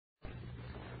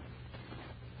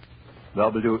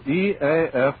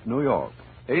WEAF, New York.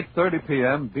 8:30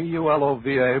 p.m.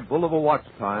 BULOVA, Boulevard Watch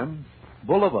Time,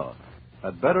 Boulevard,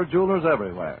 at Better Jewelers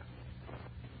everywhere.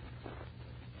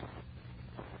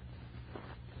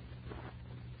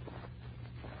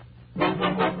 A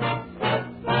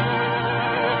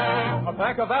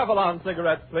pack of Avalon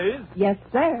cigarettes, please. Yes,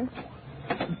 sir.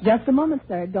 Just a moment,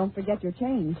 sir. Don't forget your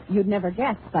change. You'd never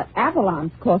guess, but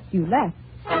Avalon's cost you less.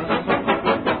 So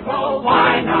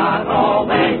why not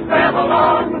always travel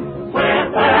on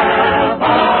with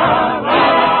Avalon?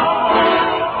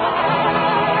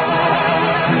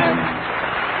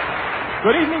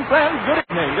 Good evening, friends. Good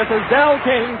evening. This is Del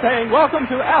King saying welcome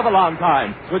to Avalon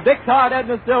Time with Dick Todd,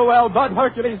 Edna Stillwell, Bud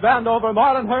Hercules, Vandover,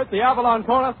 Marlon Hurt, the Avalon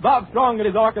Chorus, Bob Strong and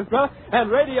his orchestra, and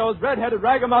radio's red-headed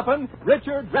ragamuffin,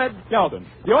 Richard Red Skelton.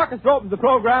 The orchestra opens the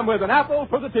program with an apple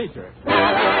for the teacher.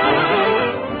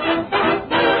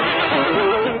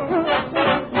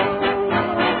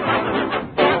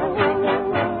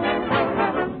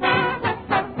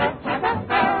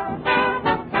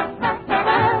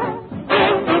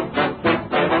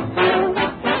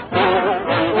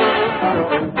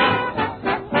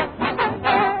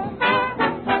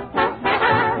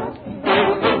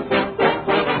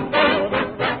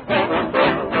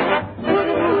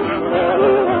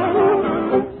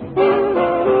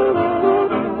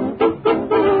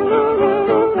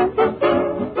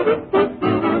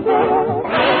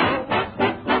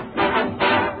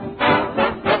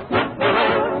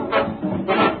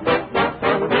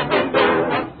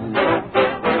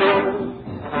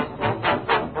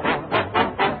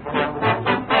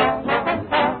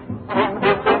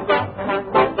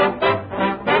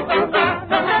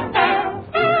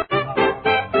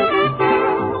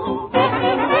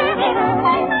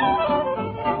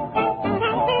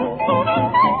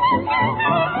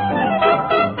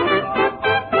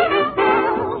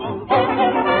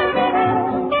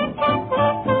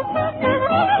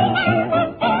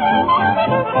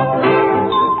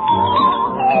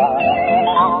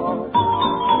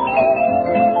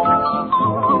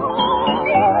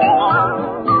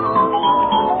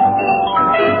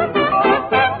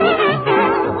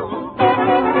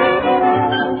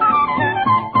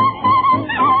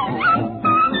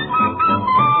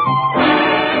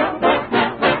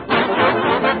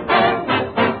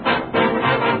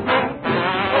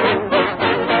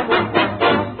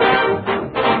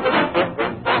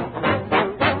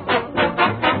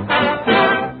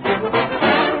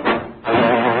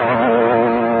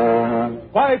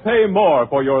 Pay more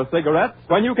for your cigarettes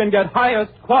when you can get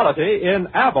highest quality in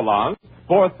Avalon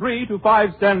for 3 to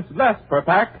 5 cents less per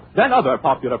pack than other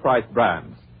popular price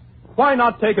brands. Why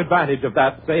not take advantage of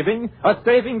that saving, a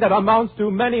saving that amounts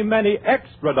to many, many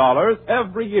extra dollars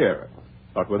every year?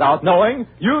 But without knowing,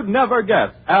 you'd never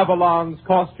guess Avalon's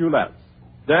cost you less.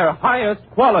 Their highest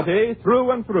quality through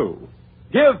and through.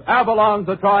 Give Avalon's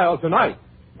a trial tonight.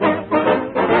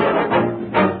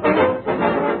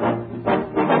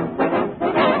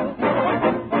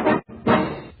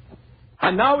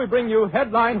 And now we bring you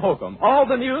Headline Hokum, all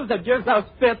the news that gives us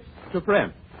fits to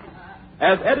print.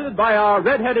 As edited by our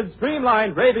red-headed,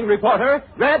 streamlined raving reporter,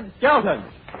 Red Skelton.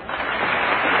 Thank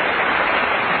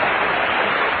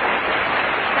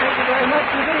you very much.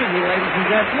 Good evening, ladies and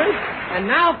gentlemen. And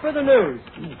now for the news.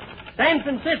 San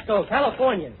Francisco,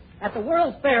 California. At the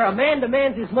World's Fair, a man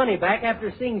demands his money back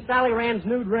after seeing Sally Rand's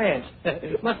nude ranch.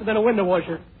 Must have been a window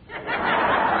washer.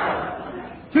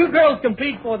 2 girls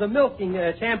compete for the milking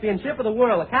championship of the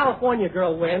world. A California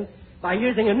girl wins by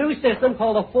using a new system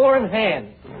called a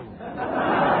 4-in-hand.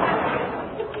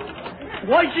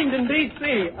 Washington,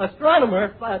 D.C.,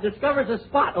 astronomer discovers a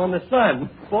spot on the sun.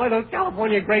 Boy, those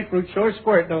California grapefruits sure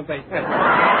squirt, don't they?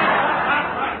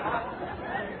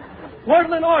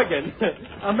 Portland, Oregon.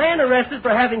 A man arrested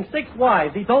for having 6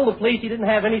 wives. He told the police he didn't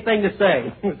have anything to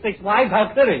say. 6 wives? How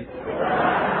could he?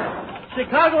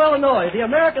 Chicago, Illinois. The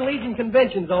American Legion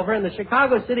Convention's over, and the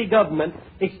Chicago city government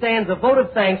extends a vote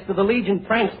of thanks to the Legion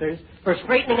pranksters for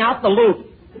straightening out the loop.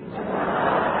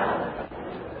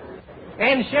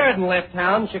 And Sheridan left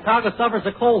town. Chicago suffers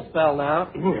a cold spell now.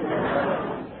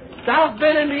 South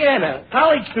Bend, Indiana.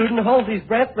 College student holds his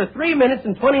breath for 3 minutes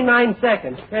and 29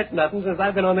 seconds. That's nothing. Since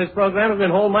I've been on this program, I've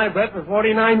been holding my breath for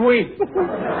 49 weeks.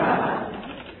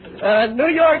 New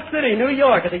York City, New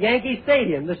York, at the Yankee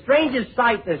Stadium. The strangest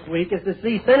sight this week is to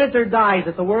see Senator Dies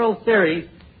at the World Series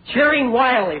cheering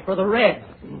wildly for the Reds.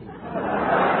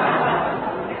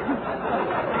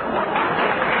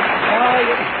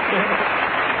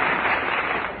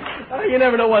 You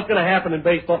never know what's going to happen in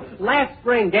baseball. Last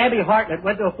spring, Gabby Hartnett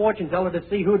went to a fortune teller to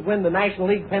see who'd win the National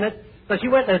League pennant. So she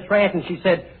went to the trance and she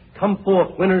said, "Come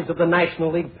forth, winners of the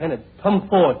National League pennant. Come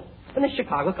forth." and the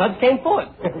Chicago Cubs came fourth.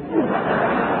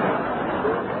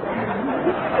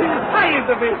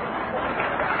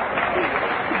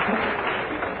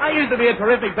 I used to be a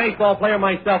terrific baseball player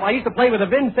myself. I used to play with the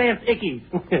Vincennes Ickies.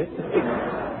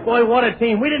 Boy, what a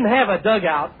team. We didn't have a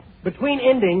dugout. Between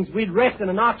innings, we'd rest in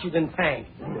an oxygen tank.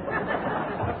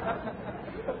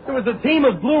 It was a team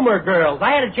of bloomer girls.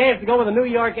 I had a chance to go with the New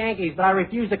York Yankees, but I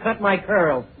refused to cut my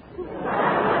curls.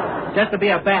 Just to be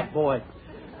a bat boy.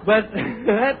 But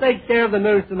that takes care of the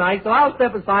news tonight, so I'll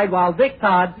step aside while Dick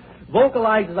Todd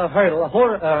vocalizes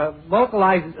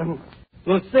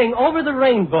will sing Over the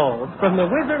Rainbow from The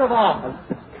Wizard of Oz.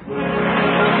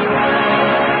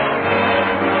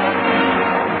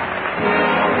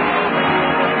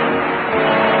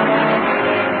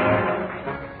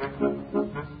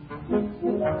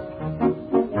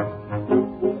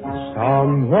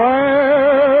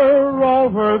 Somewhere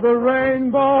over the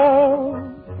rainbow,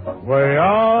 way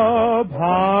up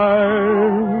high,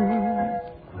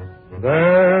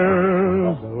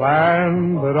 there's a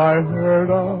land that I heard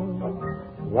of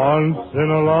once in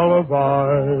a lullaby.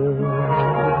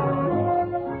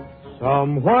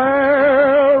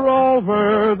 Somewhere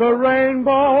over the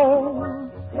rainbow,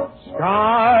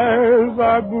 skies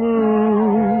are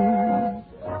blue,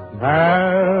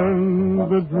 and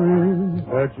the dreams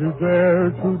that you dare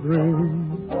to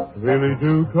dream really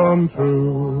do come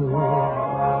true.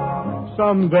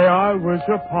 Someday I wish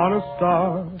upon a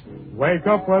star, wake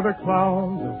up where the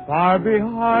clouds are far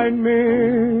behind me,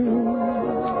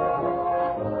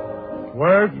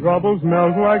 where troubles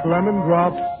melt like lemon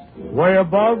drops way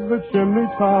above the chimney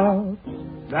tops.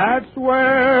 That's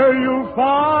where you'll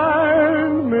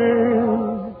find me.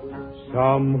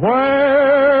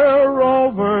 Somewhere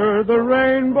over the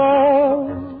rainbow,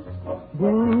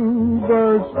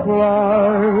 bluebirds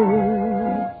fly.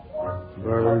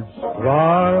 Birds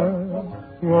fly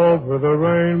over the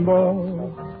rainbow.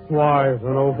 Why,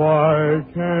 then, oh, why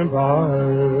can't I?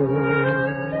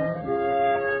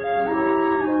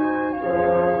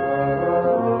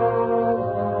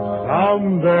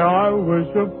 Someday I'll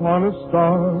wish upon a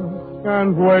star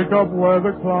and wake up where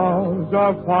the clouds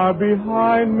are far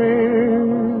behind me,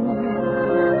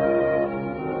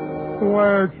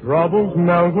 where troubles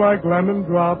melt like lemon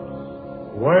drops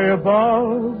way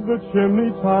above the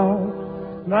chimney top.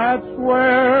 That's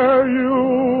where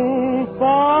you'll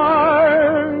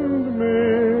find me.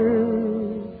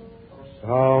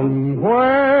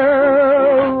 Somewhere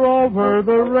over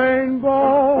the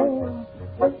rainbow,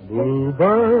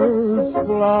 bluebirds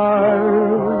fly.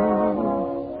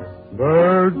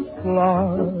 Birds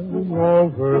fly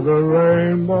over the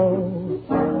rainbow.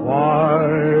 Why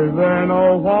then,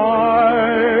 oh,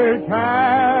 why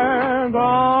can't I?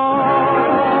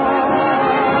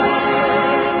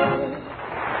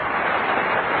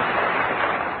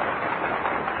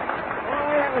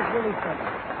 Oh, that was really funny.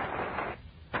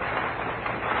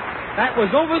 That was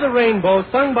Over the Rainbow,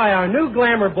 sung by our new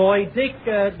glamour boy, Dick.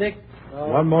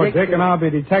 One more Dick and I'll be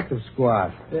Detective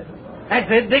Squad. That's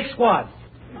it, Dick Squad.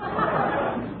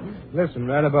 Listen,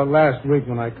 right about last week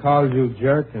when I called you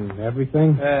jerk and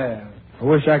everything, I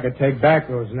wish I could take back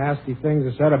those nasty things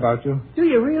I said about you. Do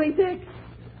you really, Dick?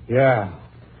 Yeah.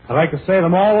 I'd like to say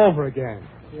them all over again.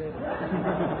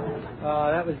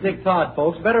 That was Dick Todd,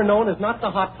 folks, better known as Not the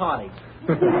Hot Toddy.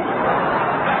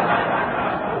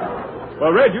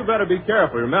 Well, Red, you better be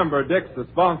careful. Remember, Dick's the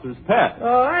sponsor's pet.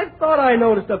 I thought I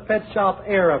noticed a pet shop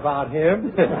air about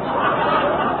him.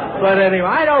 But anyway,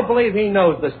 I don't believe he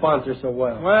knows the sponsor so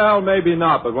well. Well, maybe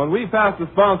not, but when we passed the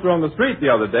sponsor on the street the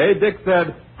other day, Dick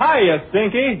said, "Hiya,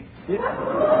 Stinky."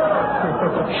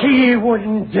 He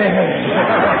wouldn't dare.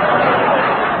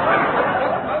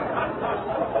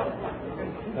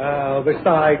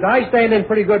 Besides, I stand in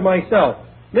pretty good myself.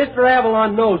 Mr.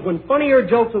 Avalon knows when funnier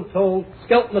jokes are told,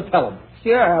 Skelton will tell them.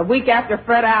 Sure, a week after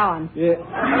Fred Allen. Yeah.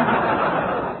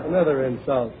 Another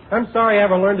insult. I'm sorry I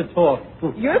ever learned to talk.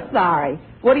 You're sorry.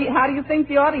 How do you think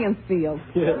the audience feels?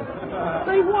 Yeah.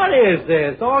 Say, what is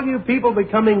this? All you people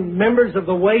becoming members of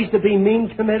the Ways to Be Mean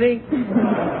Committee?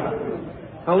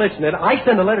 Now, listen, Ed, I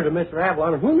send a letter to Mr.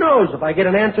 Avalon, and who knows if I get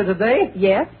an answer today?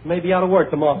 Yes. Maybe out of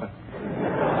work tomorrow.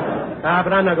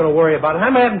 But I'm not going to worry about it.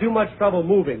 I'm having too much trouble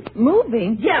moving.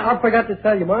 Moving? Yeah, I forgot to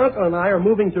tell you. My uncle and I are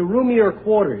moving to roomier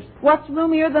quarters. What's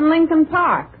roomier than Lincoln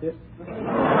Park? Yeah.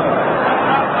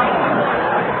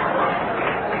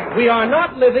 We are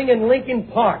not living in Lincoln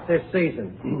Park this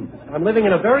season. I'm living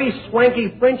in a very swanky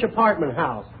French apartment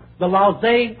house, the Lauze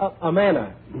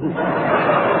Manor.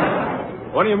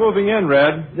 When are you moving in,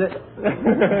 Red?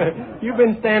 You've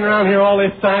been standing around here all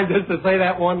this time just to say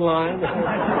that one line.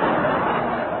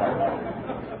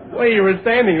 Well, you were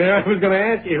standing there. I was going to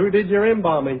ask you, who did your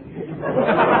embalming?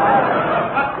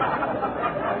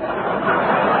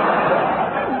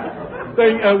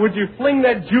 Say, would you fling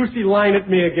that juicy line at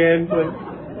me again, please?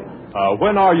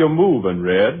 When are you moving,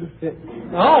 Red?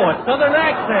 Oh, a southern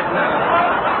accent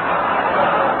now.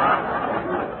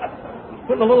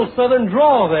 Putting a little southern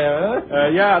drawl there, huh?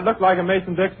 Yeah, it looked like a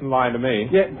Mason-Dixon line to me.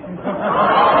 Yeah.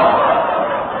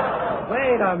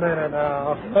 Wait a minute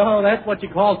now. Oh, that's what you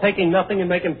call taking nothing and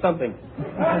making something.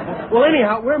 Well,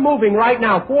 anyhow, we're moving right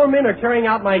now. 4 men are carrying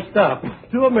out my stuff.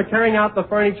 2 of them are carrying out the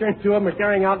furniture, and 2 of them are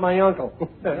carrying out my uncle.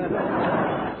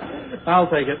 I'll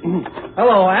take it.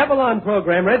 Hello, Avalon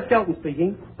program. Red Skelton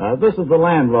speaking. This is the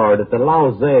landlord at the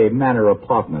Lauze Manor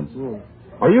Apartments.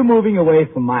 Are you moving away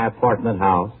from my apartment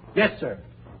house? Yes, sir.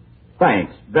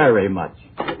 Thanks very much.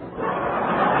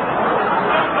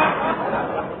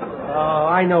 Oh,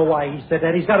 I know why he said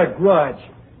that. He's got a grudge.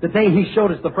 The day he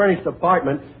showed us the furnished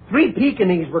apartment, 3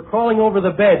 Pekingese were crawling over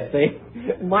the bed, see?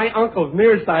 My uncle's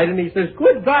nearsighted, and he says,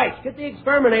 "Good dice, get the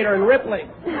exterminator and Ripley."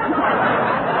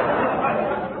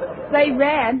 Say,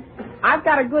 Red, I've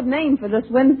got a good name for this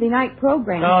Wednesday night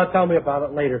program. Oh, tell me about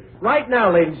it later. Right now,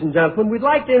 ladies and gentlemen, we'd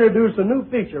like to introduce a new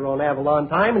feature on Avalon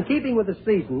Time. In keeping with the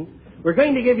season, we're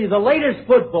going to give you the latest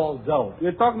football dope.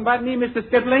 You're talking about me, Mr.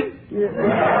 Skipling?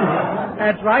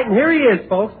 That's right, and here he is,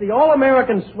 folks, the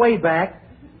All-American swayback,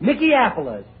 Mickey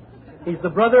Appolis. He's the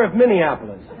brother of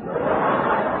Minneapolis.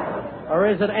 Or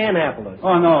is it Annapolis?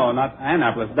 Oh, no, not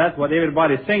Annapolis. That's what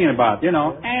everybody's singing about. You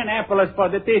know, Annapolis for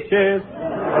the teachers.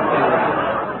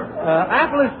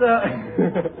 Appolis,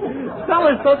 tell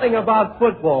us something about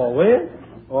football, will you?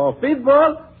 Oh,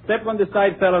 football? Step on the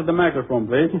side, fella, of the microphone,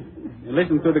 please. And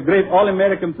listen to the great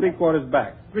All-American three-quarters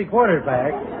back. Three-quarters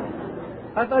back?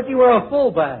 I thought you were a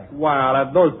fullback. Well,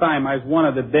 at those times, I was one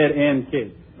of the dead-end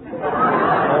kids.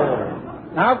 Oh.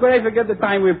 How could I forget the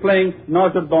time we were playing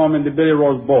Notre Dame in the Billy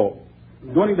Rose Bowl?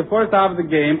 During the first half of the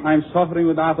game, I'm suffering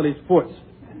with Appolis' foot.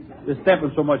 They're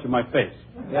stepping so much in my face.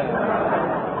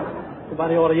 Yeah.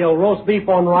 Somebody ought to yell roast beef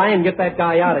on rye and get that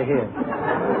guy out of here.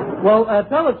 Well,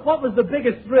 tell us, what was the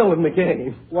biggest thrill in the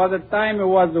game? Well, the time it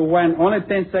was when only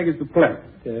 10 seconds to play.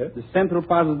 Yeah. The central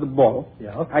passes the ball.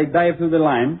 Yeah. I dive through the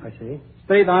line. I see.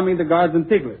 Straight arming the guards and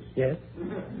ticklers. Yes.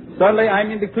 Suddenly, I'm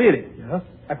in the clearing. Yeah.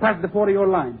 I pass the 40-yard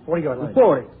line. 40-yard line. The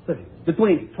 40. 30. The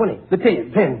 20. 20. The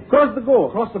 10. 10. Cross the goal.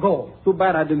 Cross the goal. Too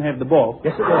bad I didn't have the ball.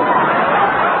 Yes, it was.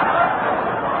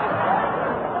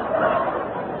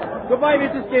 Goodbye,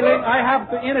 Mr. Skilling. I have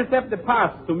to intercept the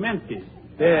pass to Memphis.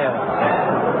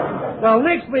 Yeah. Well,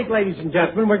 next week, ladies and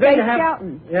gentlemen, we're going to have...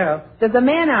 Skelton. Yeah. There's a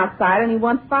man outside, and he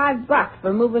wants $5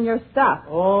 for moving your stuff.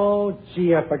 Oh,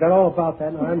 gee, I forgot all about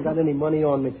that. I haven't got any money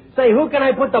on me. Say, who can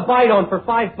I put the bite on for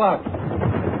 $5?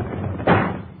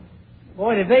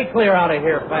 Boy, did they clear out of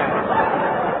here fast.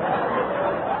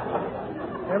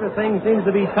 Everything seems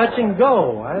to be touch and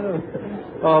go. I don't...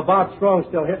 Oh, Bob Strong's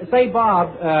still here. Say,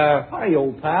 Bob, hi,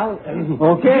 old pal.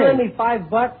 Okay. Did you lend me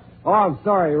 $5? Oh, I'm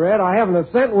sorry, Red. I haven't a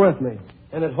cent with me.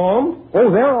 And at home? Oh,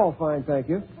 they're all fine, thank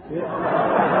you.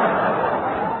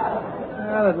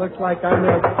 Well, it looks like I'm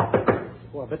there.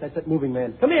 Well, I bet that's that moving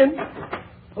man. Come in.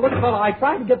 Well, look, fella, I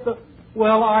tried to get the...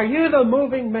 Well, are you the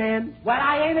moving man? Well,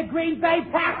 I ain't a Green Bay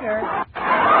Packer.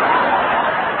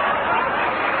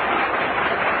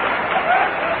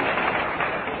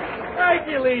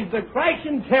 Hercules, the Crash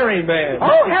and Terry man.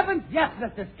 Oh, heavens, yes,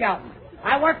 Mr. Skelton.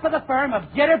 I work for the firm of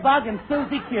Jitterbug and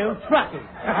Susie Q, Trucking.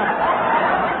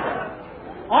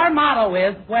 Our motto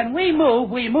is, when we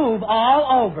move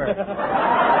all over.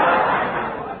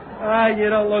 You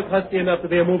don't look husky enough to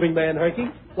be a moving man,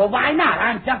 Herky. Well, why not?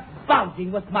 I'm just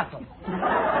bulging with muscle.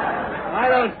 I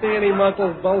don't see any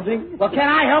muscles bulging. Well, can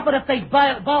I help it if they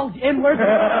bulge inward?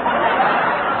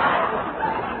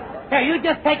 Here, you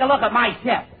just take a look at my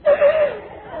chest.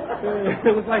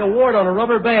 It looks like a wart on a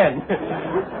rubber band.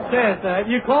 Chest,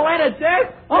 you call that a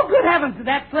chest? Oh, good heavens, did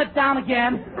that slip down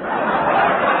again?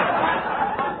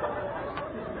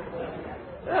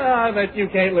 I bet you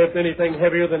can't lift anything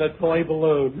heavier than a toy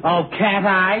balloon. Oh, can't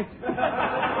I?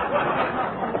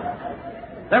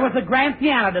 There was a grand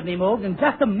piano to be moved, and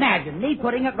just imagine me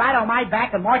putting it right on my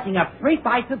back and marching up 3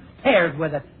 flights of stairs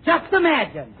with it. Just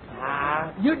imagine.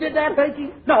 You did that, Becky?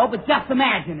 No, but just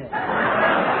imagine it.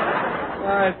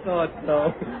 I thought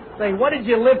so. Say, what did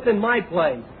you lift in my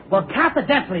place? Well,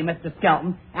 confidentially, Mr.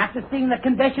 Skelton, after seeing the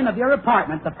condition of your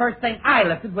apartment, the first thing I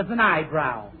lifted was an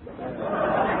eyebrow.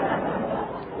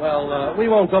 Well, we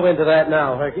won't go into that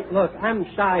now, Herky. Look, I'm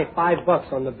shy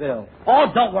 $5 on the bill. Oh,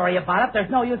 don't worry about it. There's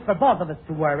no use for both of us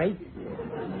to worry.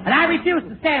 And I refuse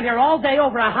to stand here all day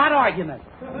over a hot argument.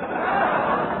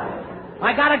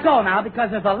 I gotta go now because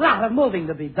there's a lot of moving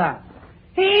to be done.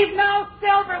 Heave no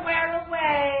silverware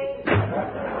away.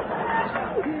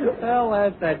 Well,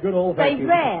 that's that good old Say, fashioned.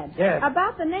 Red, Yes.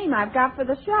 about the name I've got for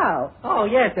the show. Oh,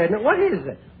 yes, Edna. What is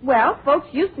it? Well, folks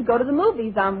used to go to the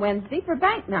movies on Wednesday for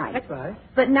bank night. That's right.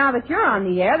 But now that you're on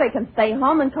the air, they can stay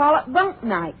home and call it bunk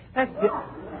night. That's it.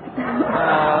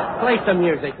 Play some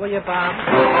music, will you, Bob?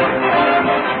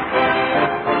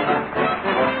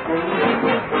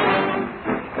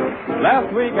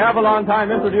 Last week, Avalon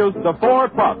Time introduced the Four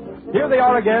Pups. Here they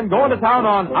are again, going to town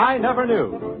on I Never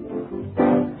Knew.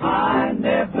 I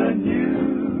never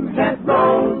knew that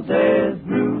roses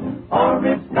grew, or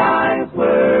if skies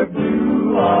were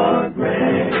blue or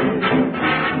gray.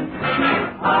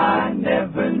 I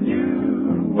never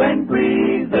knew when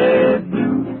breezes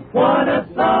blew what a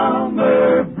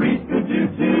summer breeze could do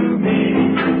to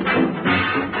me.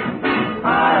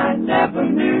 I never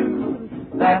knew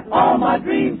that all my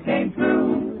dreams came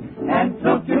true and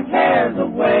took your cares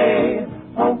away,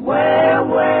 away,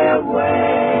 away,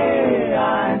 away.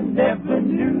 I never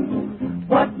knew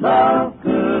what love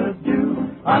could do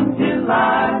until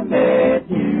I met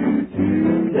you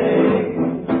today.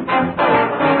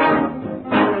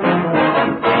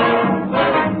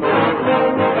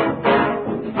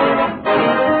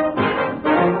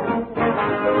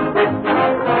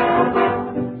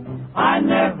 I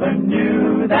never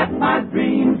knew that my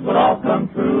dreams would all come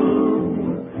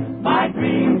true. My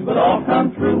dreams would all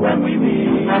come true when we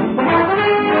meet.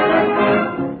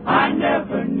 I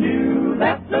never knew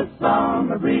that the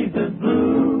summer breezes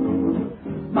blew.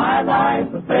 My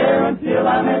life was fair until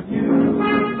I met you.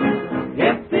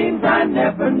 It seems I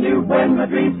never knew when my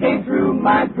dreams came true.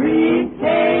 My dreams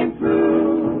came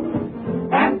true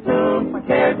and took my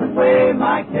cares away,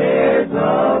 my cares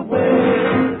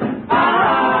away.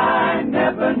 I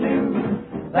never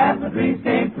knew that my dreams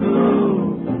came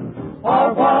true,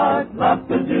 or what love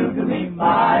could do to me,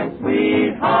 my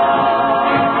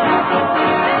sweetheart.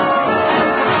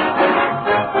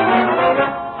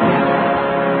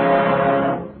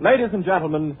 Ladies and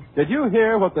gentlemen, did you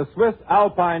hear what the Swiss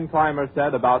alpine climber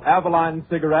said about Avalon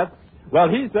cigarettes? Well,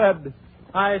 he said,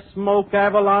 I smoke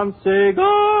Avalon cigarettes.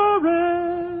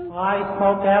 I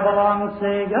smoke Avalon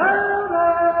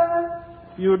cigarettes.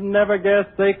 You'd never guess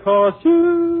they cost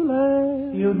you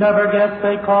less. You never guess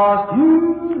they cost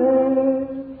you less.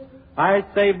 I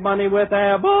save money with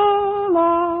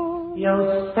Avalon.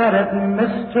 You said it,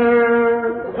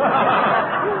 mister.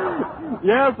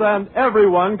 yes, and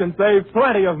everyone can save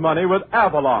plenty of money with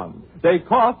Avalon. They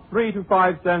cost 3 to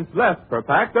 5 cents less per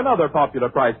pack than other popular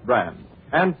price brands.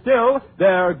 And still,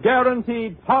 they're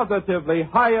guaranteed positively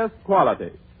highest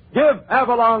quality. Give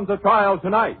Avalon's a trial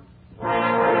tonight.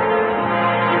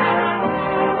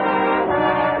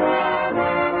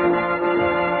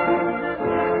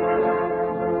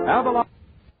 Avalon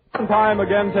Time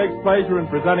again takes pleasure in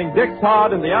presenting Dick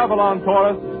Todd and the Avalon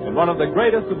Chorus in one of the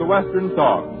greatest of the Western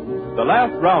songs, The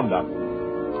Last Roundup.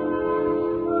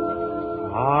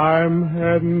 I'm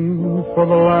heading for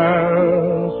the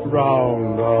last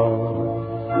roundup.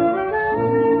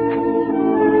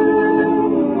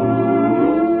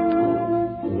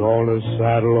 Gonna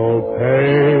saddle old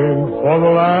Payne for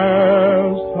the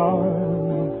last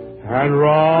time and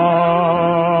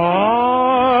ride.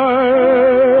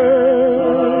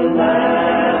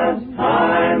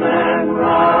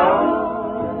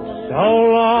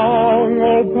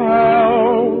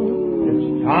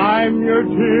 Your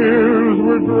tears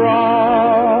were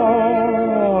dry.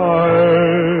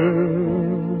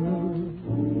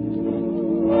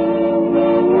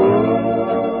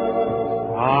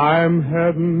 I'm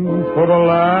heading for the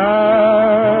last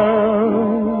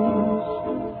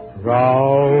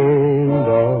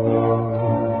roundup.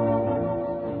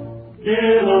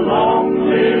 Get along,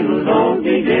 little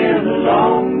doggy, get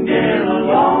along, get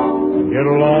along. Get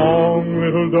along,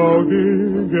 little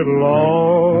doggy, get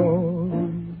along.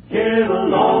 Get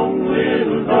along,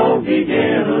 little doggy,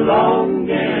 get along,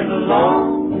 get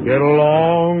along. Get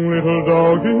along, little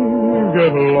doggy,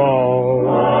 get along.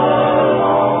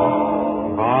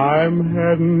 I'm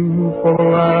heading for the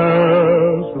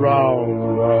last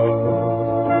roundup.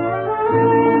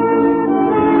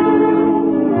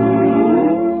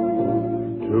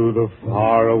 To the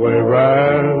faraway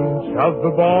ranch of the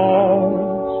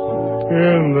boss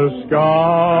in the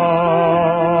sky.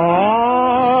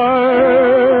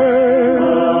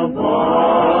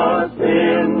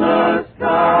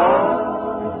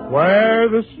 Where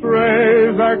the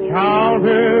strays are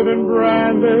counted and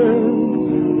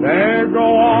branded, there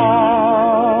go I.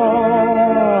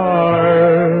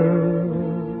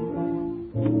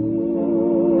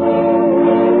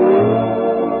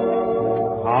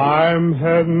 I'm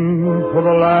heading for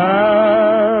the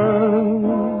last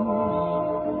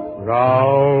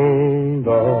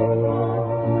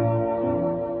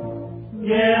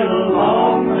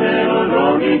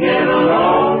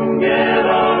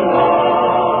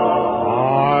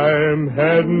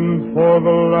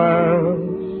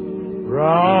dance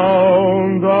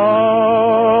round the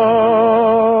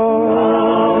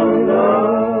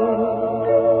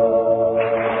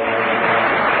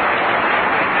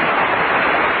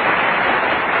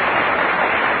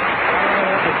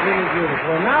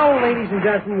Well, now, ladies and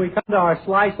gentlemen, we come to our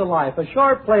Slice of Life, a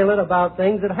short playlet about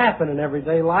things that happen in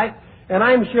everyday life, and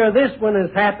I'm sure this one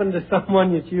has happened to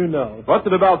someone that you know. What's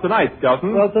it about tonight,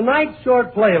 Skelton? Well, tonight's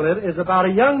short playlet is about a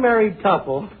young married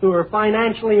couple who are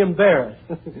financially embarrassed.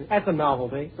 That's a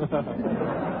novelty.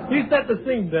 You set the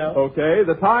scene, Del. Okay,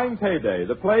 the time, payday.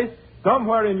 The place,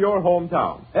 somewhere in your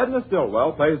hometown. Edna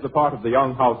Stillwell plays the part of the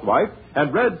young housewife,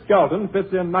 and Red Skelton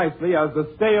fits in nicely as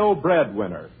the stale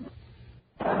breadwinner.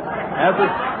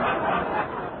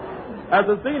 As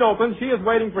the scene opens, she is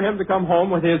waiting for him to come home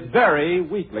with his very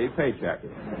weekly paycheck.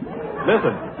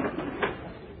 Listen.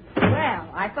 Well,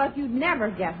 I thought you'd never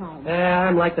get home.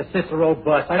 I'm like the Cicero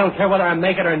bus. I don't care whether I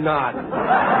make it or not.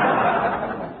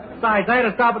 Besides, I had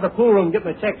to stop at the pool room and get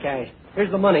my check cashed. Here's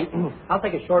the money. I'll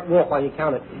take a short walk while you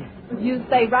count it. You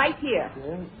stay right here.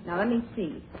 Yeah. Now, let me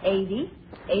see. 80,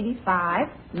 85,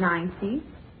 90.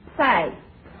 Say,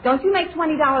 don't you make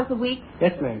 $20 a week?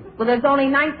 Yes, ma'am. Well, there's only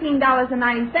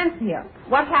 $19.90 here.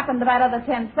 What happened to that other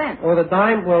 10 cents? Oh, the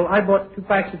dime? Well, I bought 2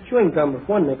 packs of chewing gum with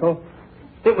 1 nickel.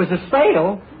 It was a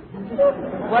sale.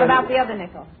 What about the other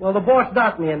nickel? Well, the boss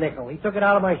docked me a nickel. He took it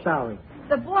out of my salary.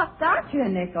 The boss docked you a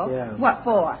nickel? Yeah. What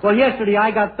for? Well, yesterday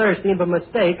I got thirsty, and by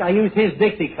mistake, I used his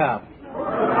Dixie cup.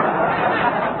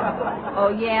 Oh,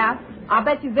 yeah? I'll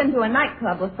bet you've been to a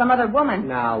nightclub with some other woman.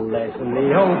 Now, listen,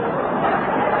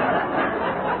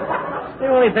 the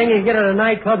only thing you can get at a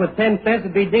nightclub with 10 cents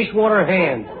would be dishwater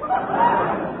hands.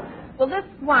 Well, this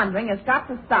squandering has got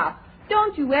to stop.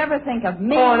 Don't you ever think of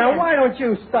me. Oh, now, why don't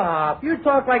you stop? You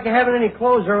talk like you haven't any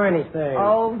clothes or anything.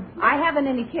 Oh, I haven't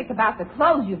any kick about the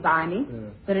clothes you buy me.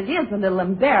 Yeah. But it is a little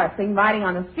embarrassing riding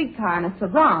on a streetcar in a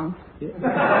sarong.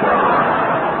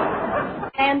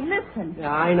 And listen.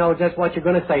 Yeah, I know just what you're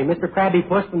going to say. Mr. Krabby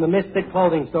Puss from the Misfit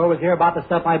Clothing Store was here about the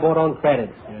stuff I bought on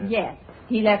credit. Yeah. Yes.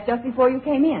 He left just before you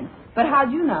came in. But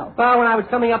how'd you know? Well, when I was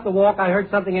coming up the walk, I heard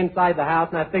something inside the house,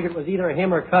 and I figured it was either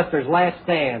him or Custer's last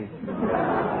stand.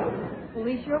 Well,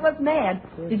 he sure was mad.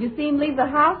 Did you see him leave the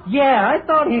house? Yeah, I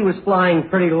thought he was flying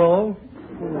pretty low.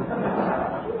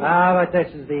 But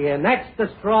this is the next the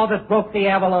straw that broke the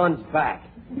Avalon's back.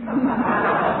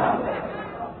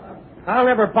 I'll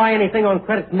never buy anything on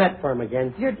credit net for him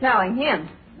again. You're telling him.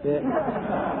 Yeah.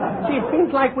 Gee, it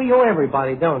seems like we owe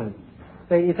everybody, don't it?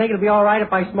 So you think it'll be all right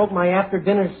if I smoke my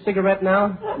after-dinner cigarette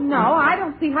now? No, I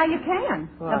don't see how you can.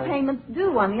 Why? The payment's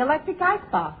due on the electric ice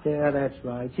box. Yeah, that's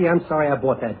right. Gee, I'm sorry I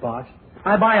bought that box.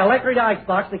 I buy electric ice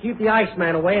box to keep the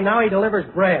Iceman away, and now he delivers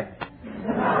bread.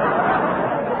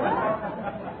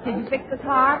 Did you fix the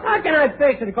car? How can I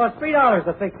fix it? It costs $3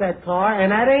 to fix that car,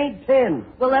 and that ain't 10.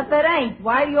 Well, if it ain't,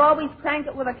 why do you always crank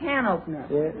it with a can opener?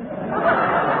 Yeah.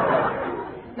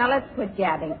 Now, let's quit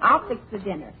gabbing. I'll fix the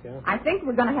dinner. Yeah. I think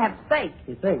we're going to have steak.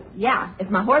 You think? Yeah, if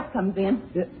my horse comes in.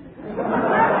 Yeah.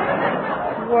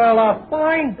 Well, a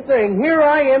fine thing. Here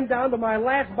I am down to my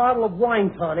last bottle of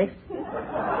wine tonic.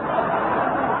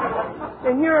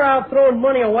 And you're out throwing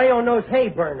money away on those hay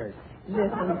burners.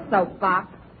 Listen,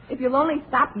 soapbox. If you'll only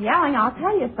stop yelling, I'll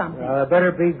tell you something. It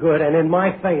better be good and in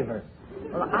my favor.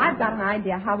 Well, I've got an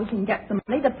idea how we can get some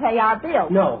money to pay our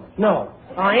bills. No.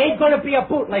 I ain't going to be a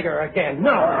bootlegger again.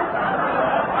 No.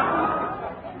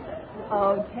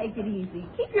 Oh, take it easy.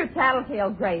 Keep your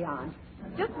tattletale gray on.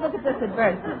 Just look at this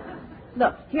advertisement.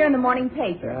 Look, here in the morning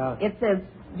paper. Yeah. It says,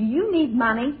 do you need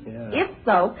money? Yeah. If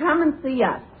so, come and see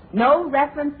us. No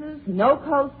references, no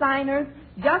co-signers,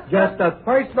 just a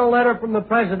personal letter from the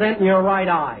president in your right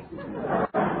eye.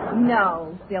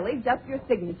 No, silly, just your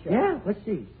signature. Yeah, let's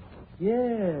see.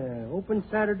 Yeah, open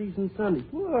Saturdays and Sundays.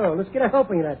 Whoa, let's get a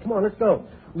helping of that. Come on, let's go.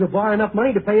 We'll borrow enough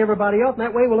money to pay everybody else, and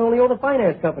that way we'll only owe the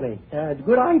finance company. It's a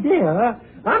good idea, huh?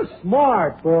 I'm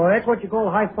smart, boy. That's what you call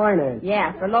high finance.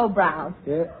 Yeah, for low brows.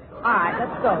 Yeah. All right,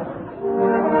 let's go.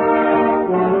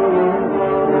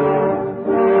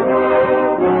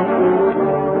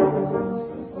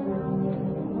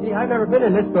 Gee, I've never been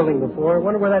in this building before. I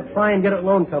wonder where that Try and Get It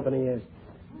loan company is.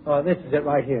 Oh, this is it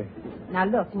right here. Now,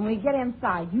 look, when we get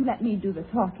inside, you let me do the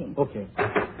talking. Okay.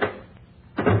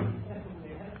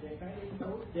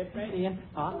 Step right in.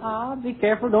 Be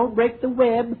careful, don't break the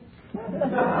web.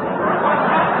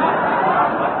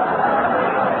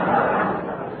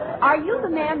 Are you the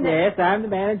man that... Yes, I'm the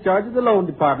man in charge of the loan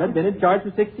department. Been in charge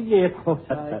for 60 years. Oh,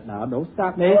 shut now. Don't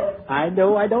stop me. I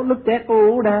know I don't look that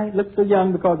old. I look so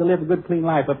young because I live a good, clean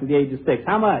life up to the age of 6.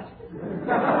 How much?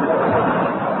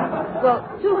 Well,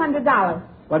 $200.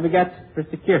 What have we got for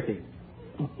security?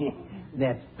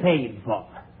 That's paid for.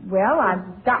 Well,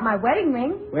 I've got my wedding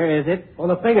ring. Where is it? On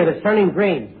the finger that's turning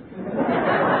green.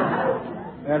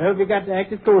 Well, who've you got the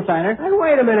active co-signer? Hey,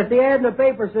 wait a minute. The ad in the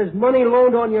paper says money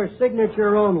loaned on your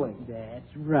signature only. That's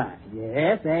right.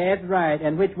 Yes, that's right.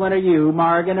 And which one are you,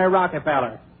 Morgan or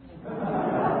Rockefeller?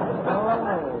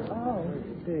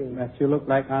 But you look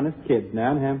like honest kids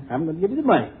now, and I'm going to give you the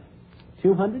money.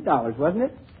 $200, wasn't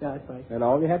it? Yeah, that's right. And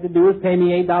all you have to do is pay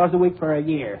me $8 a week for a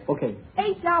year. Okay.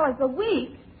 $8 a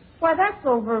week? Why, that's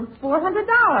over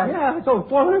 $400. Yeah, it's over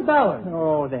 $400.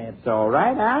 Oh, that's all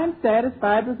right. I'm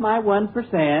satisfied with my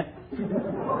 1%.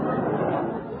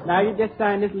 Now you just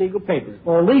sign this legal paper.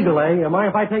 Well, legal, eh? Mind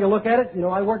if I take a look at it? You know,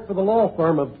 I work for the law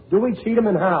firm of Dewey, Cheatham,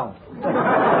 and Howe.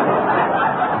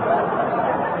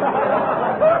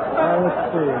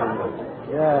 Let's see.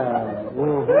 Yeah.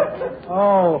 Mm-hmm.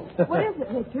 Oh. What is it,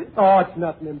 Richard? Oh, it's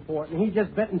nothing important. He's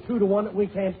just betting 2-1 that we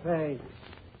can't pay.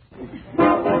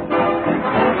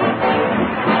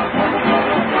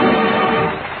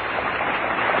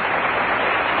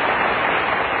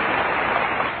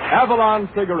 Avalon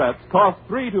cigarettes cost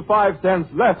 3 to 5 cents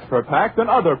less per pack than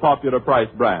other popular price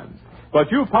brands.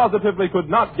 But you positively could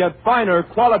not get finer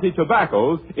quality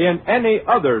tobaccos in any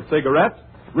other cigarette,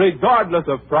 regardless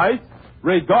of price,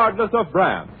 regardless of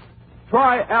brand.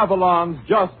 Try Avalon's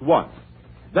just once.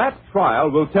 That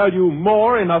trial will tell you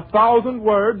more in 1,000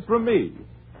 words from me.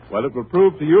 Well, it will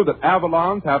prove to you that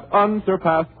Avalons have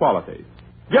unsurpassed quality.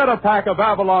 Get a pack of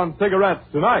Avalon cigarettes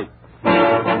tonight.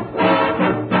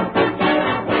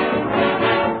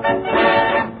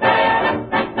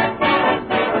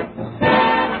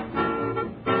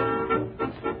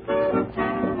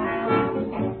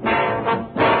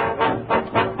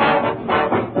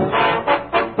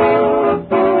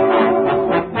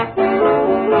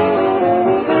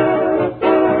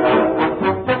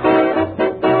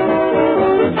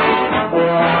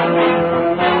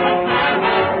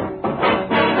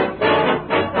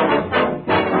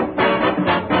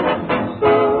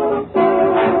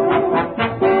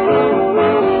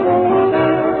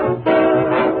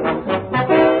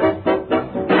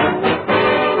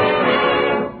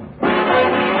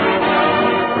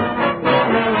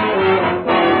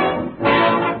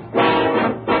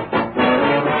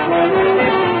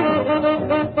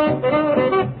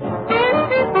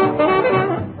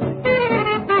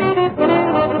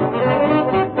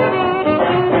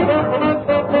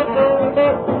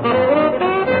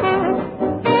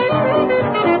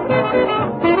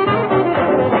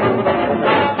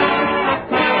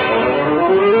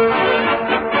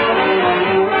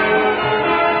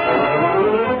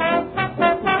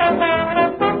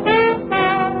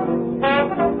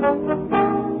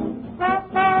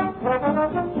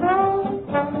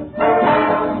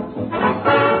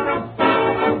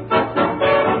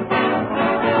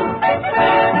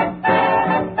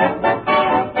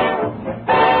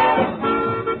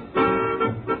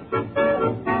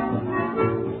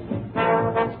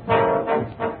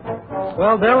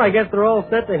 Well, Bill, I guess they're all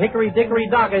set to hickory-dickory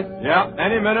docket. Yeah,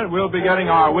 any minute we'll be getting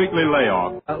our weekly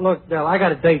layoff. Look, Bill, I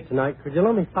got a date tonight. Could you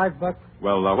loan me $5?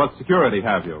 Well, what security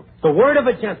have you? The word of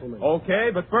a gentleman.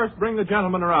 Okay, but first bring the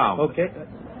gentleman around. Okay.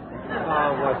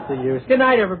 Oh, what's the use? Good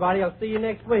night, everybody. I'll see you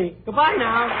next week. Goodbye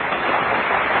now.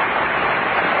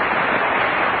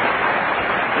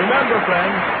 Remember,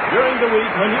 friends, during the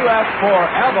week when you ask for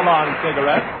Avalon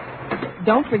cigarettes,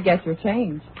 Don't forget your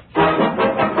change.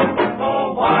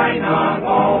 Oh, why not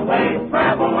always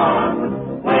travel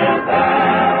on with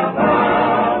Avalon?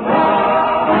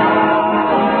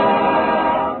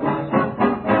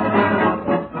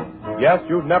 Yes,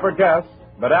 you'd never guess,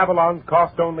 but Avalon's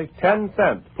cost only 10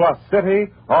 cents plus city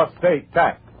or state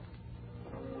tax.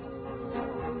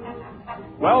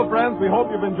 well, friends, we hope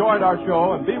you've enjoyed our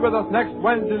show, and be with us next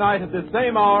Wednesday night at this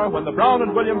same hour when the Brown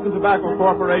 & Williamson Tobacco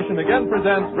Corporation again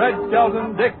presents Red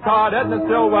Skelton, Dick Todd, Edna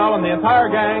Stillwell, and the entire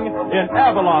gang in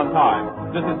Avalon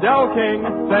Time. This is Del King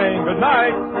saying good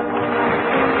night.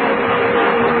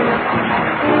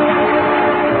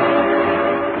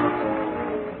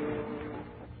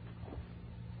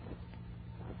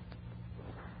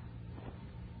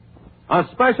 A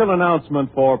special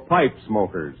announcement for pipe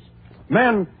smokers.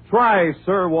 Men, try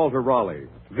Sir Walter Raleigh,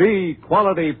 the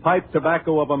quality pipe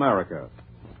tobacco of America.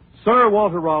 Sir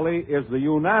Walter Raleigh is the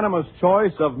unanimous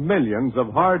choice of millions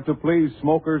of hard-to-please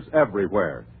smokers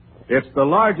everywhere. It's the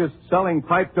largest selling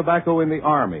pipe tobacco in the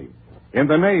Army, in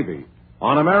the Navy,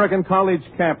 on American college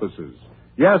campuses.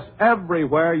 Yes,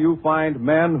 everywhere you find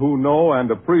men who know and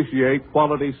appreciate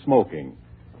quality smoking.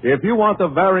 If you want the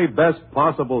very best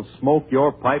possible smoke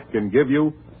your pipe can give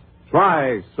you,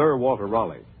 try Sir Walter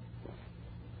Raleigh.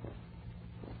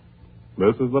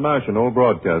 This is the National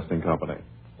Broadcasting Company.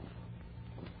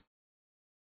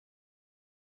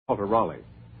 Walter Raleigh.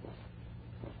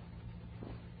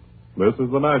 This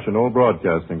is the National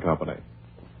Broadcasting Company.